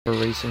for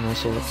racing all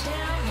sorts.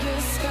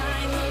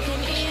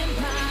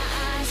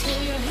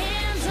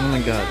 Oh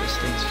my god, this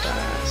thing's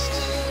fast.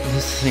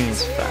 This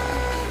thing's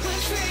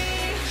fast.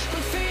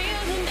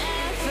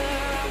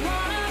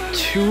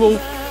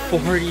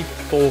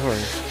 2044.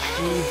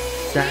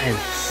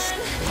 Jesus.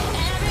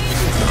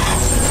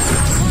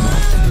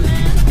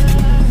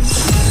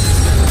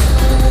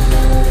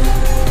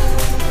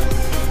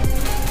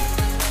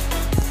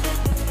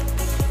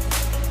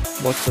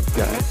 What's up,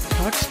 guys?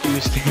 Talk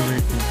Gamer,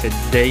 and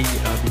today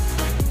I'll be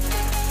playing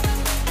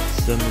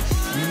some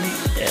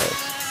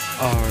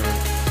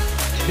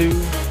csr2.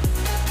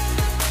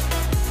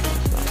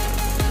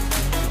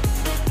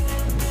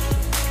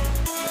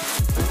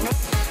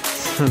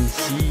 Some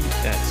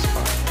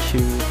csr2,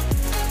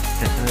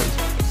 and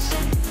as you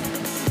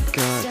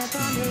got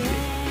the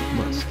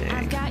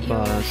Mustang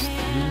Boss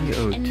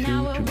 302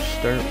 to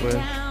start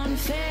with.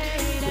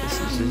 This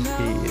is a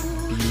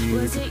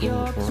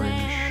beautiful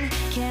orange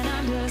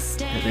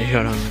that they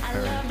got on the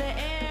car.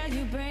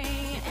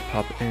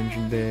 Pop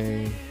engine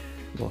bay,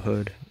 well,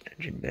 hood,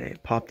 engine bay,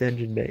 popped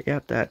engine bay.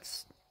 Yep,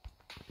 that's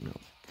no.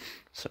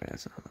 Sorry,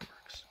 that's not how that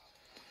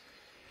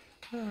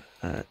works.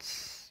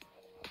 That's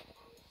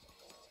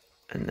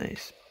a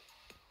nice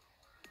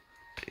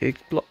big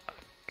block.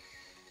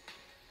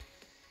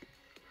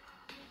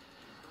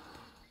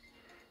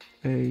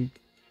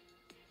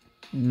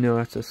 No,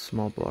 that's a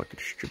small block of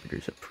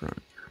distributors up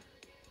front.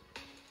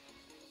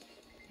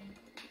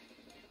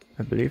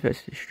 I believe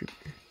that's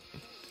distributor.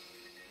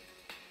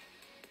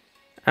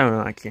 I don't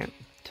know, I can't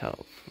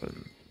tell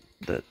from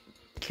the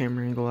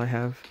camera angle I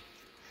have.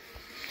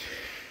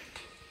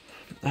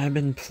 I've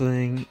been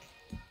playing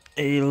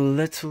a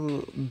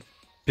little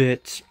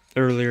bit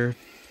earlier,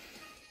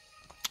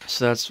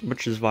 so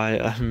which is why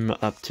I'm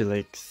up to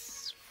like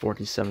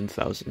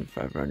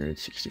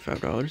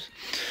 $47,565.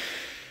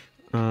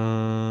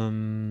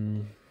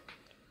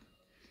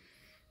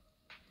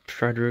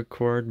 Tried to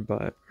record,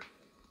 but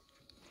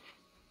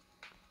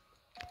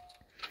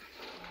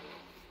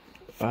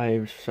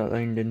I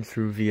signed in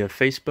through via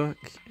Facebook,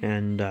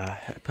 and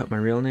I put my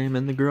real name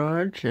in the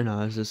garage, and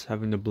I was just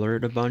having to blur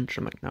it a bunch.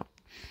 I'm like, no.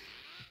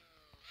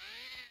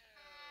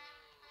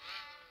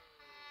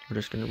 We're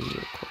just gonna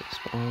re-record this.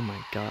 Oh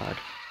my god.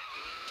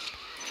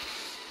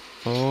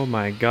 Oh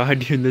my god,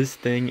 dude, this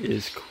thing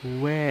is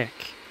quick.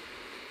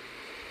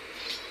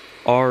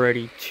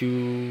 Already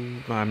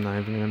I'm not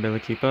even gonna be able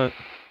to keep up.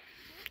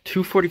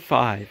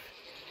 245.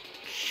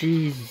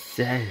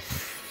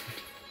 Jesus.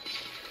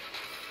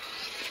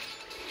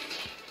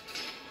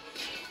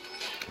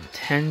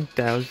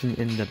 10,000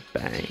 in the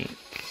bank.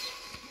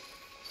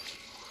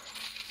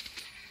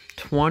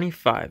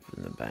 25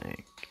 in the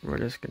bank. We're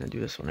just gonna do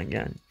this one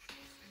again.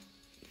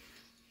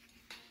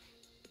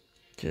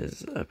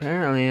 Because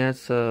apparently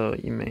that's how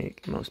you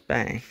make the most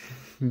bang.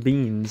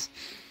 Beans.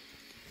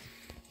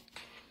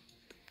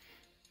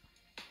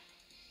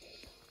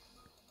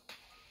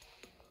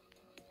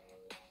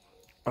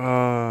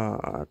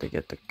 Oh, to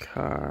get the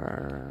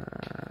car.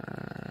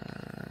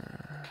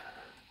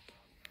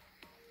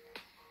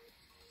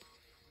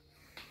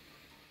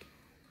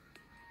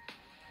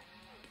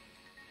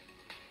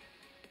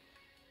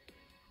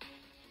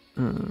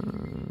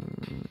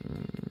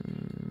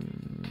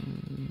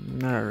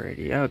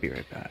 Alrighty, I'll be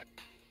right back.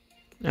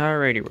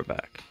 Alrighty, we're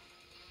back.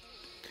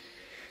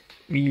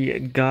 We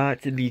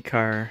got the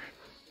car.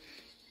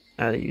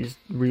 I used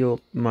real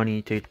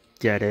money to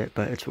get it,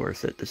 but it's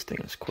worth it. This thing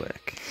is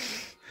quick.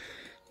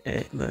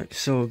 It looks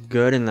so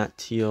good in that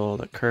teal,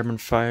 the carbon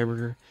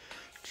fiber,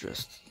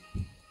 just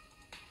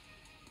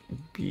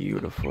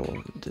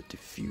beautiful. The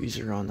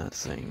diffuser on that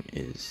thing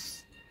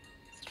is,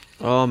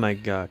 oh my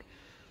god.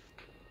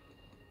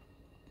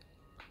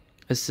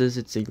 It says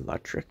it's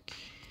electric.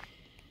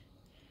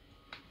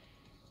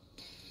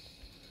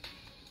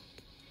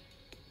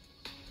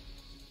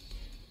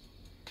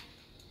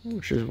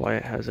 Which is why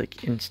it has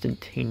like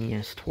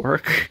instantaneous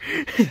torque.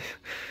 I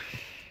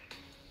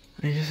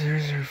guess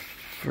there's our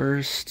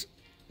first.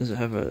 Does it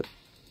have a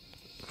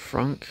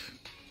frunk?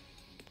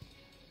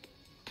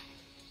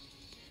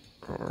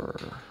 Or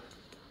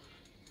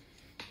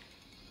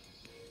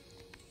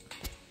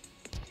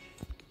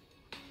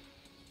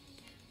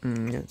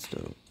yeah, it's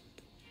dope.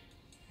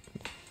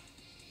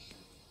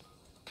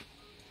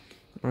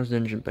 Where's the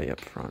engine bay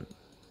up front?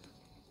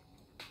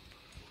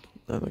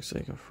 That looks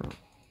like a front.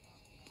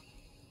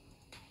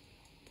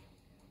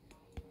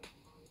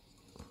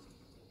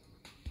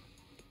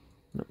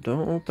 No,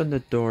 don't open the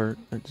door.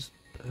 Just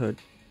hood.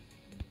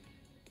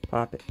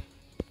 Pop it.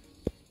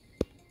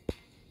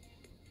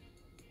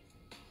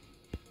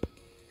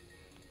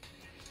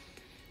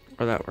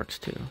 Oh, that works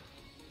too.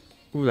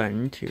 Ooh, that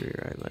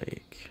interior I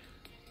like.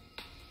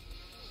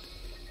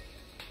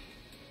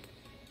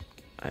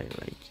 I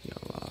like you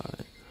a lot.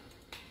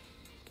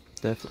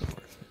 Definitely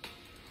worth it.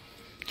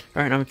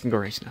 Alright, now we can go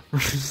race now.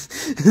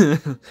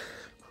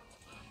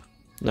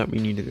 That we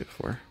needed it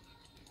for.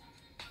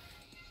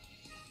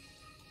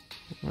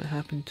 What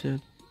happened to...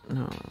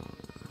 No.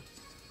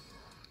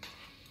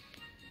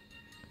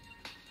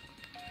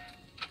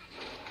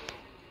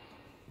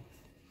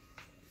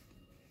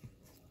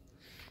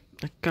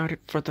 I got it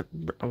for the...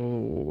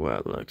 Oh,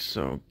 that looks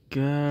so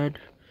good.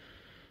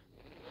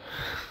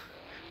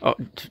 Oh.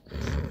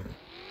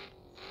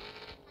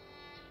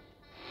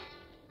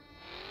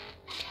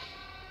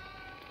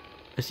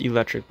 It's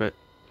electric, but...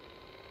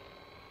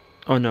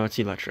 Oh, no, it's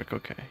electric.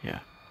 Okay, yeah.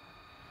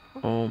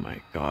 Oh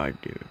my god,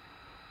 dude.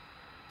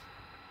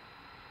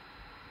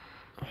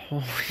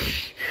 Holy...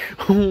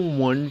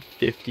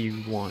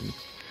 151.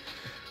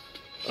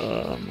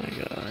 Oh my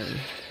god.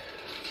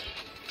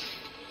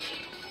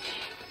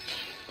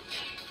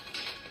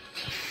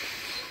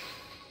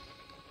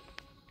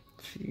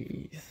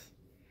 Jeez.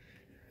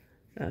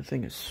 That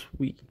thing is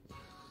sweet.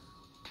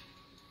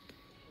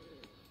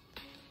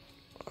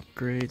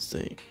 Upgrades,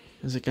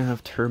 is it gonna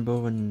have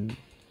turbo and...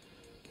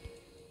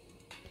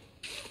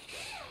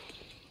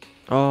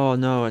 Oh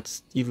no,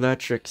 it's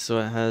electric, so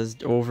it has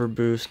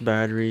overboost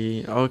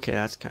battery. Okay,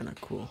 that's kind of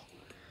cool.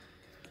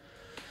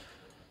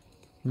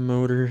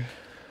 Motor,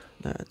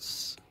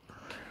 that's...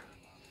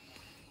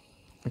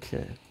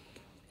 Okay.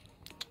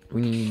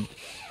 We need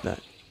that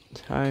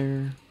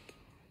tire.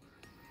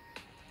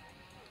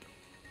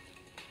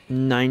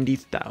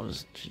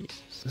 90,000,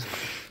 Jesus.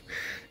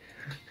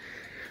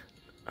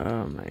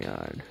 Oh my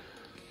god.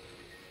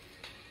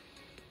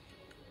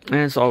 And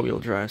it's all-wheel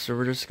drive, so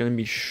we're just gonna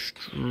be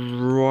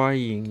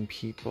destroying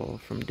people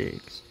from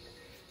digs.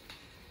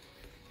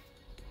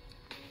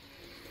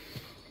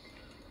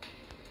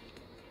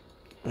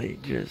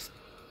 Like, just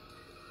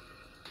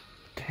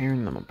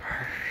tearing them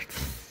apart.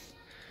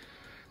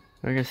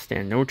 They're gonna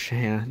stand no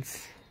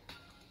chance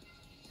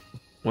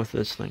with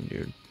this thing,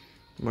 dude.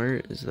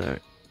 Where is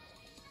that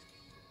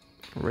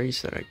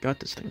race that I got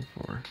this thing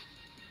for?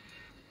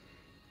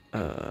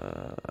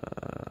 Where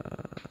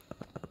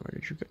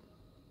did you go?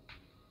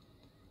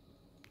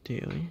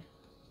 Daily.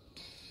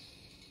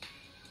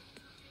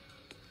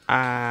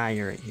 Ah,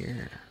 you're right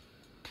here.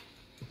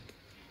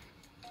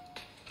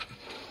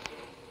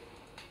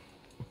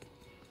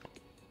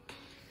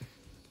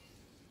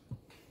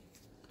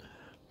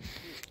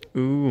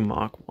 Ooh,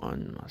 Mach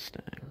 1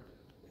 Mustang.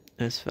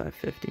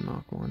 S550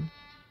 Mach 1.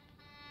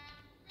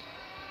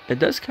 It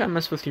does kind of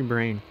mess with your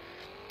brain.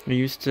 You're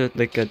used to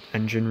like an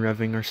engine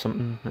revving or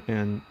something,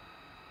 and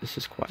it's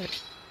just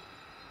quiet.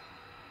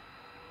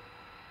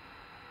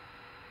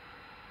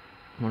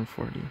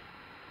 140.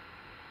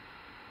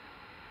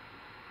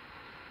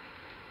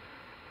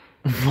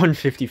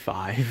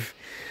 155.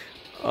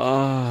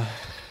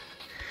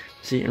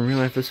 See, in real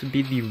life, this would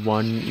be the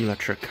one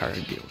electric car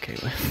I'd be okay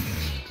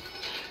with.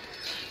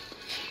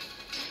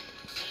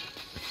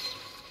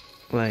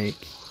 Like,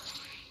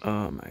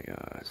 oh my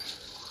god.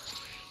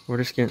 We're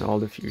just getting all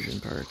the fusion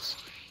parts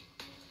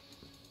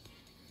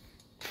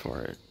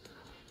for it.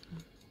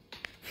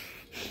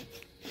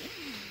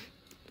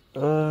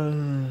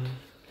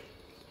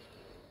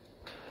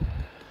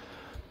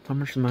 How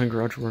much is my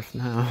garage worth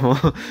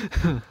now?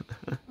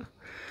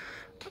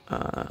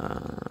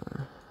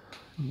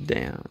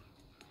 Damn.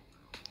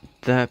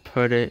 That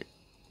put it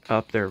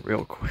up there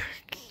real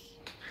quick.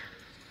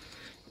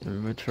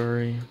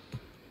 Inventory.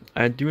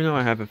 I do know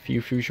I have a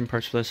few fusion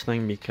parts for this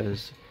thing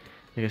because,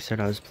 like I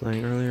said, I was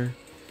playing earlier.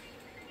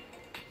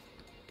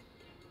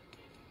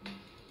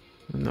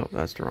 Nope,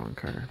 that's the wrong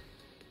car.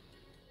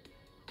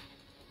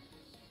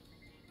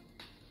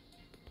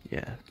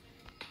 Yeah.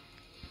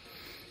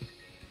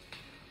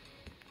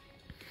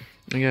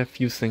 I got a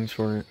few things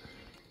for it.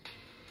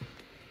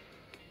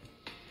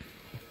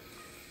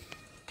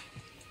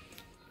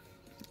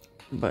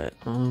 But,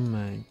 oh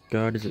my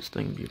god, is this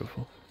thing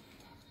beautiful.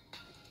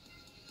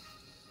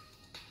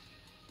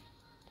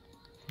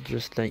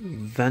 Just that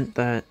event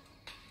that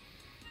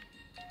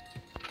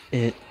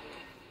it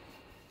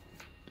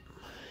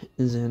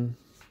is in.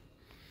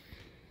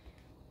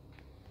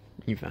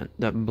 Event.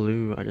 That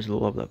blue, I just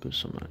love that blue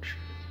so much.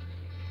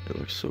 It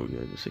looks so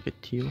good. It's like a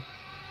teal.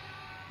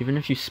 Even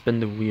if you spin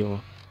the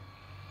wheel,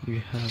 you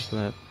have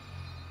that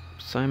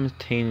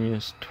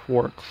simultaneous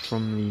torque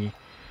from the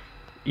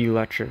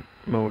electric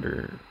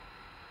motor.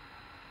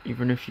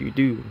 Even if you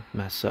do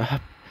mess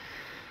up,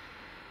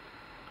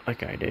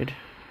 like I did,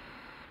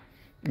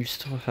 you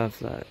still have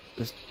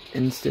this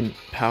instant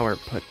power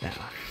put down.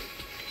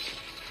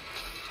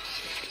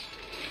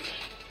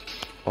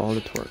 All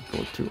the torque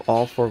go to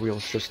all four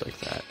wheels just like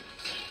that.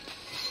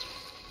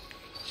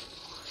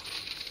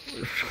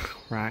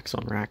 Racks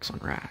on racks on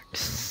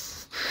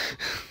racks.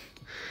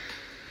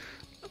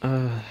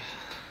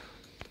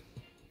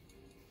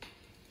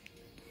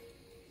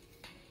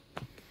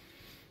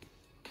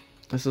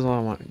 This is all I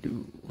want to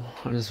do.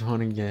 I just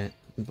want to get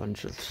a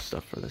bunch of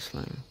stuff for this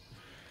thing.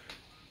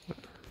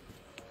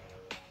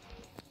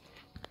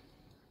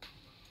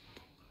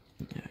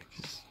 Yeah,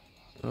 'cause,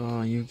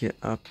 oh, you get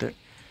up there.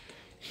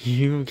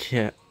 You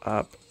get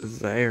up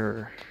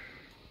there.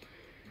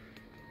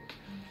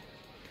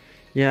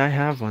 Yeah, I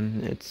have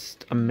one. It's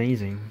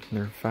amazing.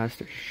 They're fast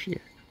as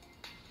shit.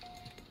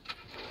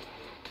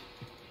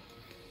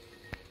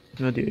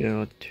 I'm gonna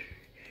do,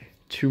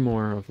 two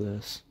more of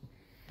this.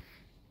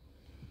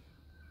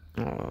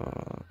 Oh,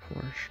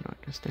 Porsche,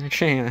 not gonna stand a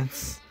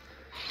chance.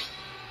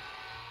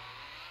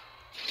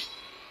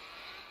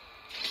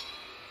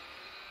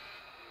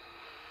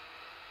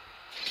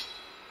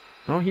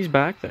 Oh, he's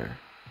back there.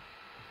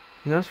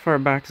 He's not as far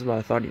back as what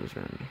I thought he was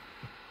going to be.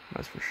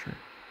 That's for sure.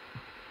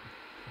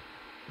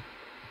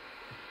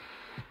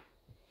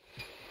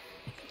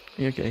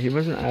 Okay, he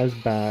wasn't as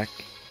back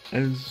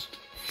as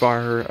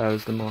far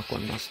as the Mach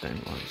 1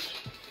 Mustang was.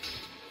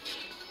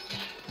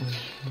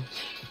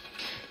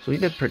 So he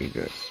did pretty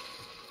good.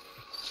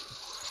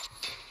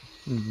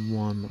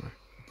 One more.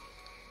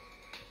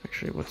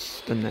 Actually,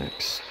 what's the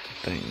next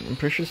thing? I'm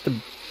pretty sure it's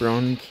the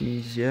brown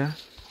keys, yeah?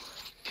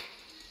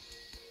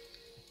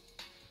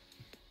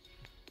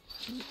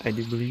 I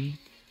do believe.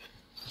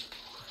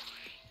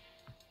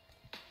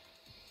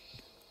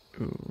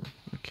 Ooh,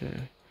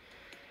 okay.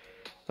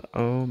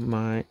 Oh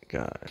my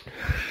god.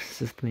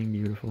 This is playing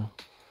beautiful.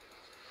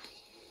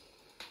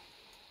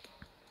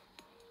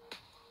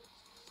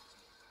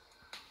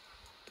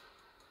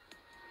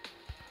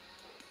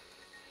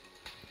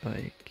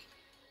 Like,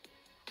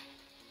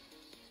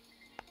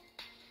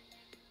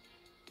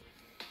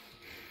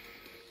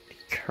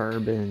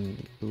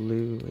 carbon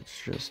blue, it's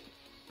just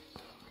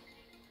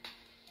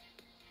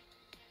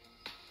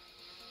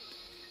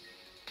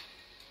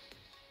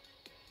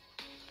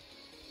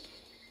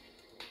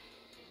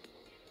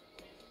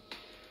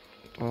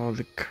oh,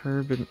 the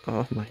carbon,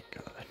 oh my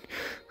god.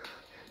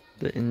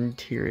 The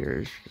interior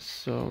is just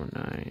so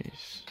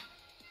nice.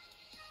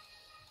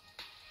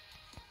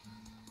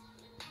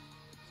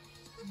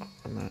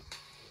 And that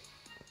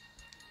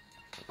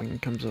wing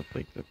comes up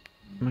like the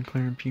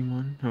McLaren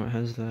P1, how it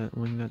has that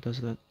wing that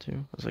does that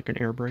too. It's like an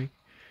air brake.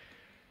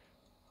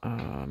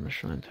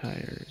 Michelin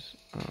tires.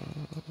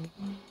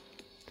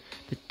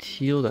 The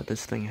teal that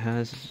this thing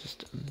has is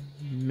just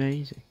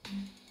amazing.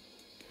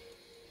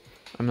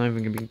 I'm not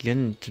even gonna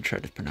begin to try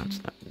to pronounce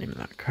that name of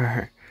that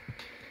car.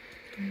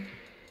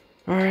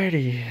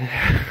 Alrighty,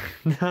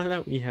 now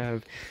that we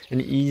have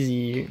an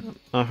easy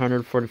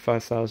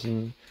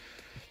 145,000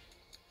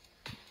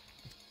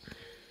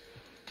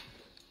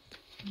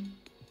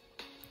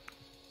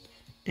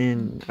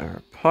 in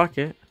our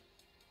pocket,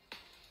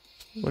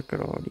 look at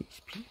all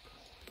these people.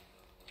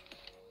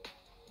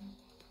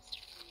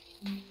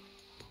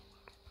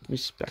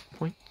 Respect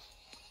points.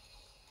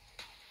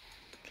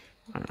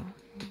 I don't know.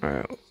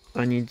 Alright,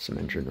 I need some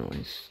engine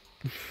noise.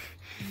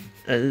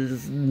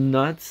 As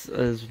nuts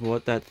as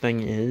what that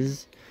thing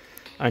is,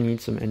 I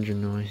need some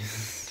engine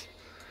noise.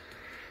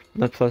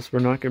 But plus, we're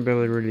not going to be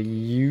able to really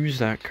use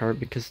that car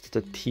because it's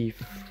a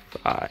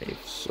T5,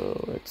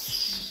 so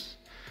it's...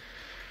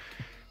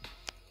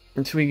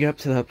 Until we get up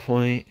to that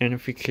point, and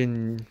if we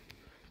can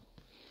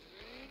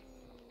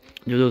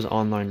do those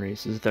online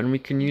races, then we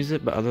can use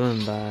it, but other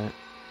than that,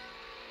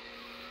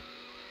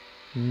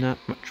 not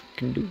much we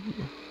can do.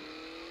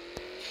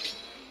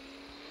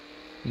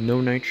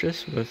 No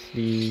nitrous with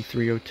the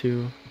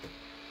 302.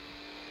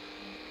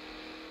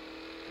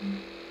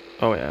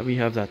 Oh yeah, we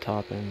have that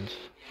top end.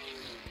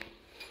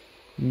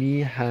 We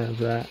have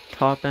that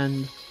top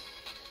end.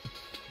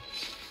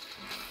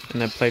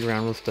 And I played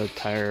around with the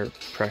tire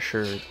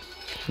pressure and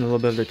a little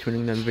bit of the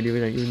tuning, that video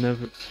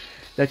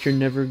that you're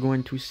never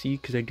going to see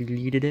because I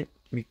deleted it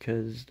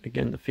because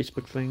again the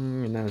Facebook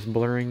thing, and I was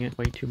blurring it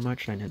way too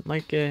much and I didn't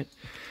like it.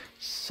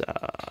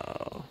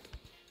 So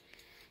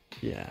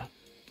yeah.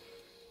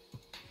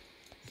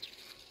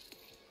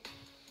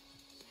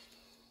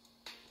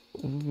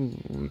 Ooh,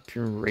 we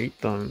can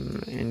rate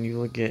them and you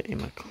will get a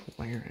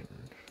McLaren.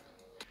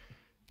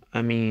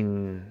 I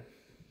mean,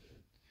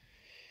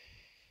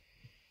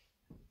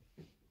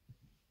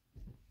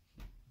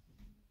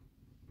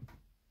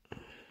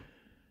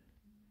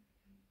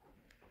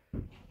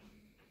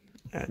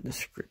 add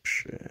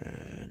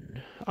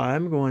description.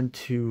 I'm going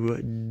to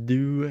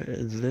do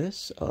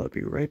this. I'll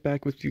be right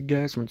back with you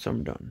guys once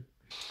I'm done.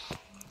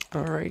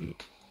 Alrighty.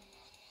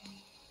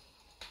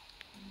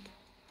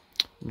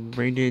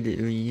 Rated the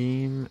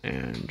game,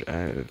 and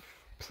I've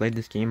played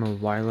this game a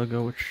while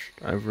ago, which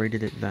I've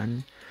rated it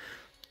then.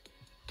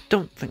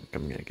 Don't think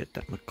I'm gonna get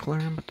that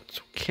McLaren, but that's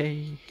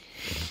okay.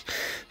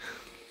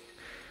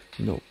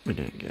 Nope, we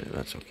didn't get it,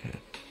 that's okay.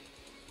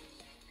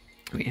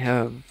 We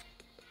have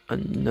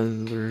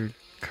another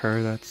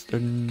car that's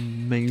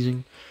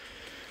amazing.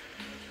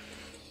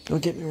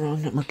 Don't get me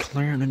wrong, that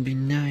McLaren would be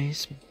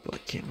nice, but I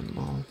can't win them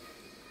all.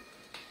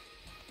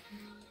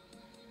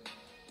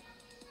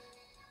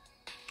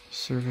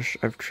 Service,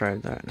 I've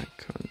tried that and I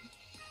couldn't.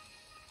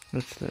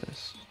 What's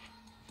this?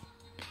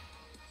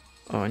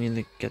 Oh, I need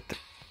to get the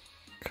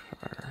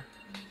car.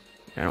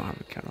 I don't have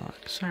a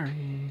Cadillac,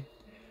 sorry.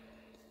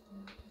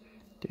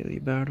 Daily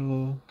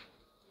battle.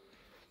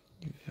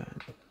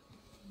 Event.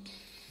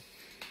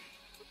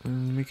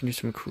 We can do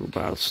some cool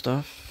battle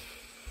stuff.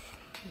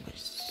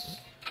 Nice.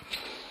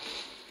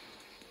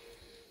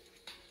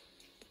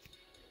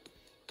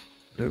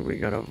 Dude, we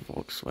got a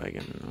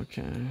Volkswagen.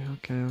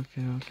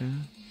 Okay.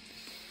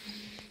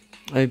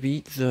 I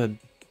beat the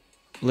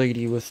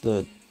lady with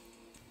the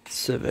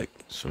Civic,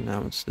 so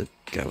now it's the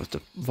guy with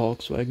the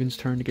Volkswagen's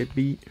turn to get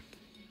beat.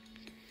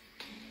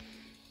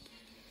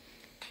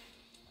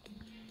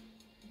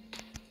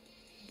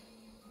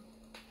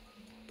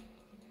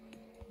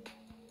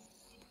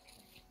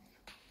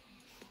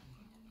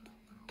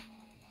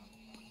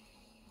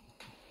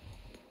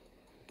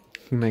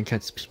 You might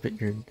get but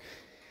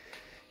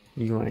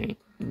you ain't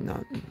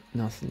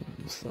nothing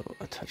so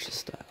a touch of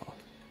style.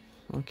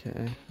 Okay,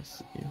 I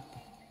see you.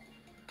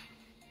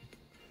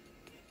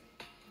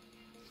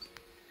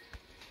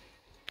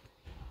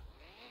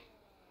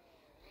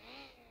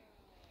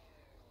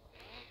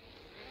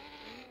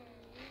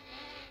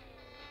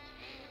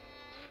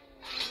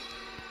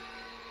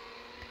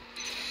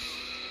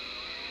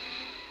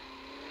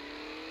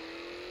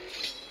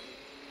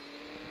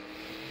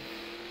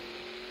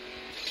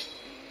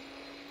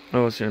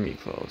 Oh, it's gonna be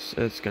close.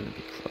 It's gonna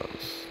be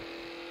close.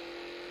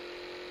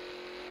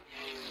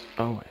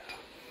 Oh yeah.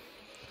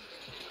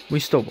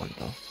 We still won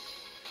though.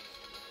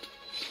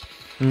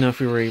 Now if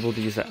we were able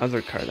to use that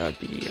other card, that would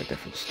be a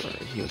different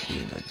story. He would be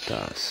in the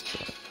dust,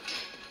 but...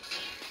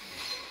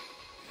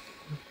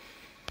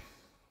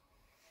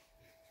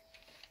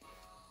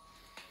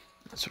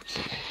 That's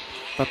okay.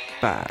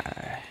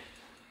 Bye-bye.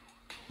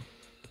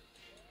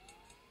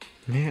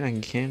 Man, I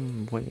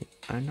can't wait.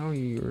 I know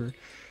you're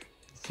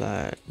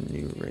that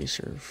new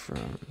racer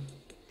from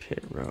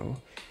Pit Row.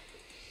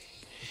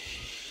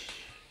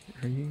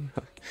 Are you?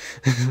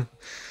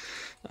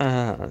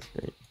 That's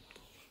great.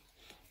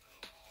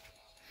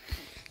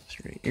 That's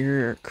great.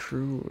 Your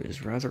crew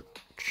is rather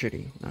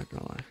shitty, not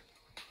gonna lie.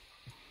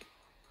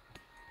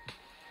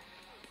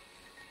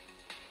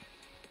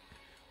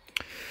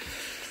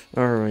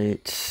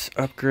 Alright,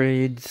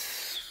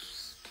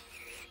 upgrades.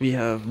 We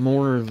have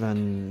more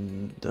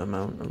than the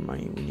amount of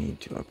money we need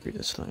to upgrade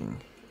this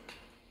thing.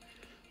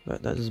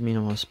 But that doesn't mean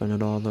I want to spend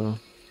it all though.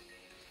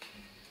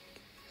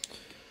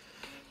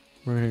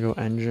 We're gonna go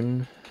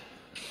engine.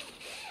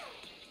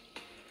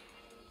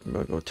 I'm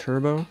gonna go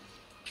turbo.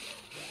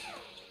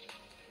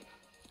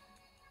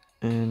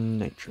 And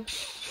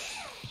nitrous.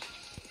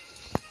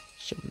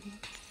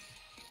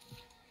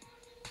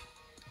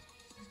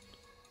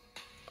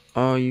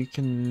 Oh, you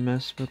can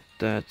mess with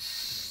that.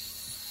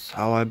 That's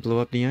how I blew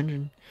up the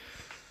engine.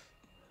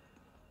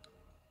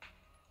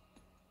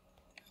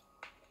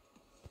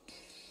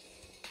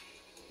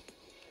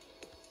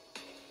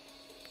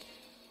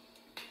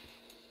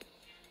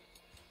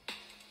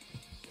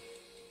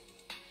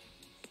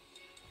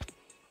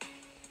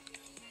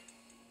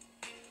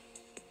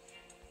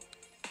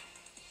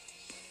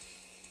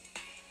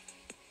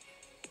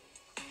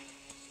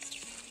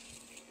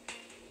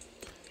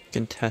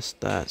 Can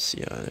test that,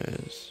 see how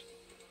it is.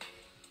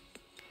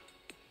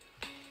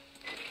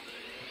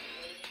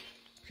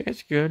 Okay,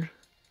 it's good.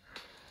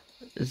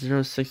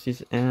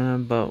 0.60s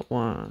and about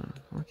 1.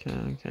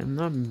 Okay,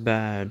 not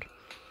bad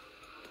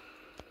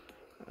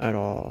at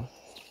all.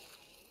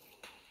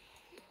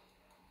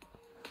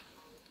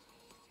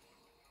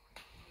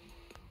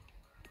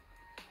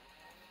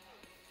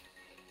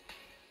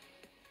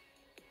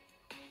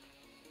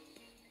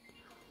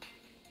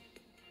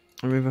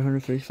 We have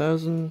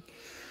 130,000.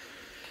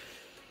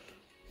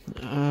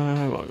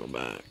 I'll go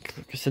back.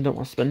 Like I said, don't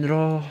want to spend it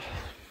all.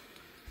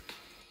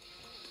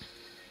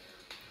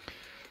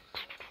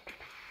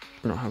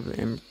 I don't have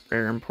the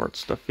air import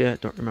stuff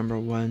yet. Don't remember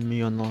when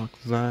we unlock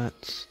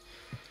that.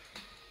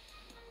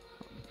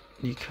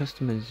 The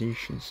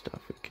customization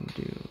stuff we can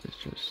do is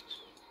just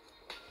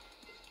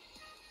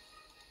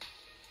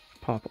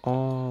pop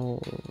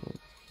all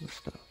the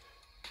stuff.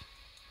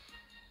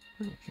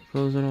 Okay,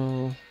 close it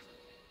all.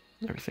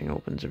 Everything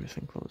opens,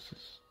 everything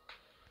closes.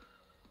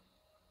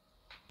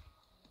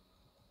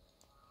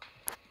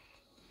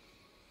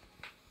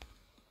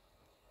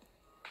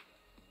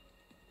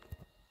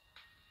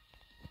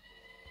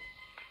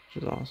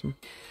 Which is awesome.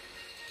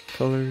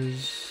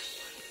 Colors.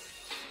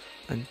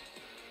 I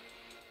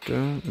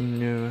don't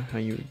know how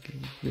you.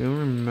 I don't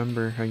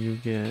remember how you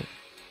get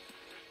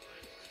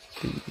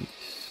these.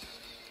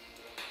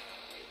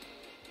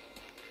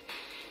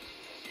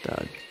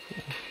 That'd be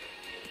cool.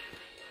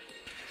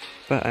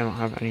 But I don't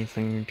have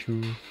anything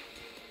to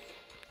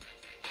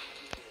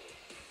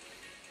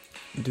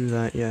do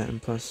that yet,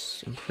 and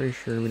plus I'm pretty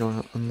sure we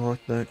don't unlock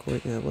that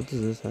quite yet. What does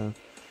this have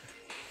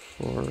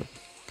for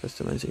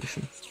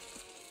customization?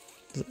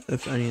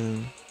 If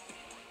anything,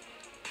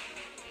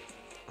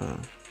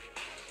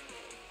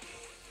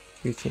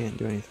 you can't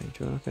do anything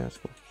to it. Okay, that's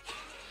cool.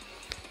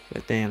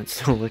 But damn, it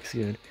still looks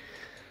good.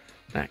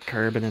 That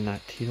carbon and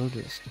that teal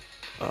just,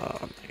 oh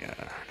my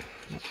god.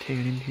 That tan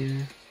in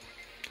here,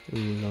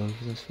 love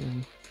this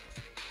thing.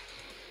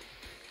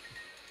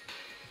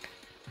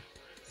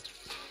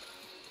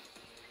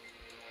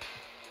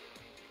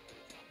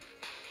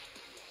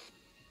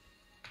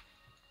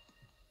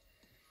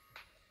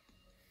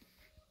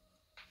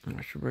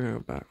 I should bring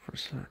it back for a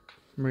sec.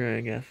 We're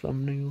gonna get a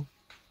thumbnail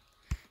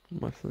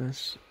with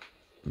this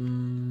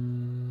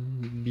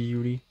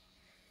beauty.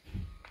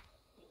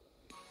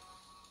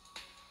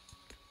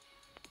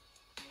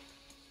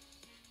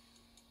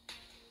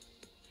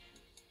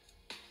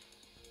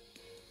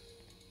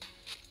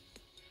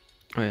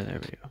 Oh yeah, there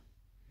we go.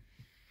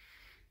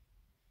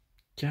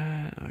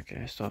 Yeah,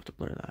 okay, I still have to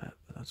blur that,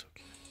 but that's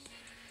okay.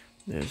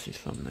 There's the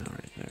thumbnail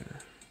right there.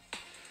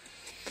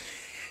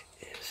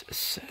 It's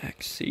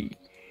sexy.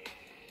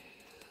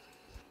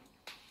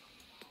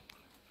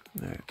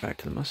 Alright, back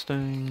to the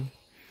Mustang.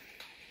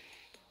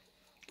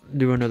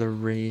 Do another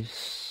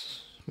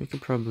race. We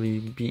could probably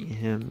beat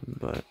him,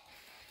 but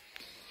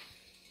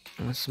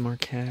I want some more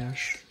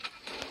cash.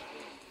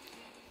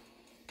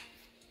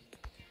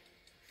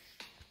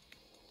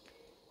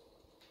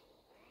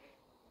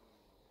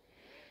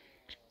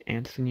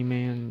 Anthony,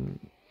 man,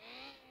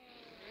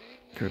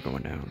 you're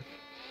going down.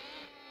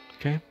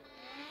 Okay?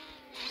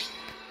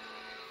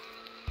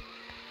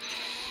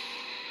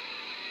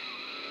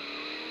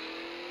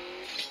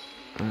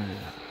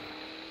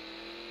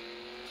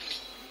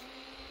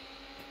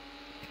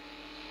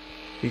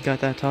 We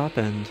got that top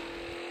end.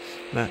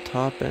 That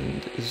top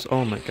end is,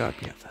 oh my god,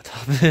 we have that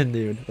top end,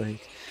 dude. Like,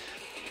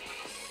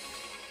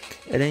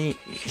 it ain't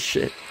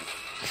shit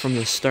from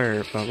the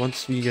start, but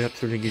once we get up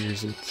through the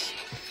gears,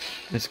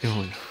 it's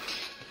going.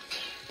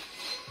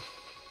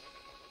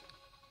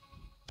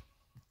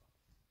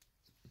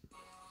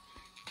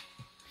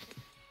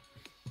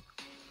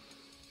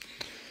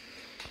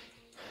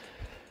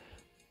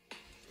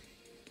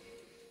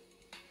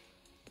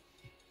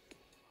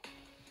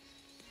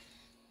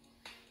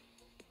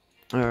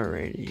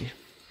 Alrighty.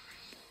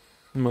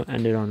 I'm gonna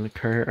end it on the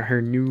car. Her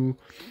new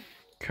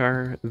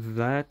car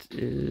that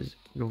is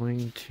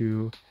going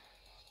to.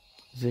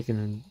 Is it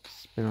gonna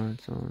spin on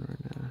its own or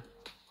not?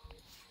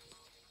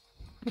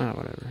 Oh,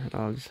 whatever.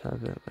 I'll just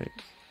have it like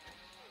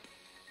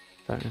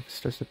that. If it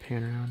starts to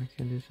pan around, I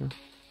can do so.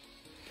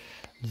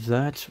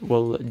 That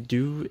will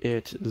do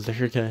it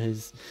there,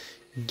 guys.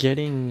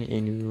 Getting a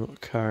new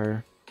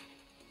car.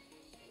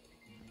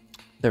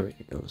 There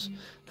it goes.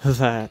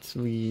 That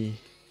we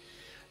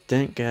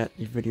didn't get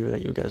a video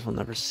that you guys will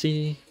never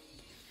see.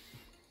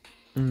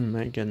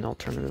 Might get an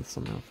alternative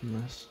thumbnail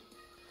from this.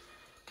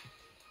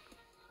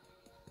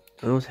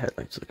 Those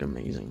headlights look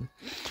amazing.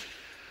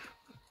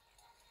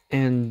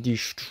 And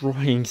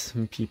destroying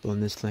some people in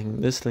this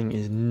thing. This thing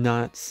is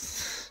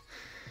nuts.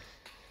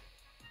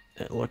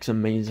 It looks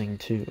amazing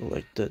too.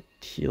 Like the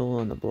teal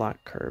and the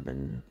black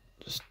carbon.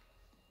 Just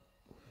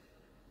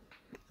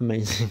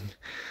amazing.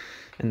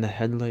 And the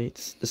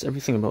headlights. Just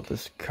everything about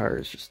this car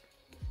is just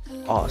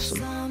awesome.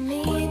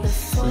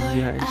 See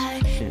you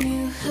guys in the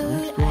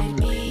next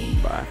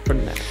one. Bye for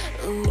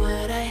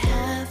now.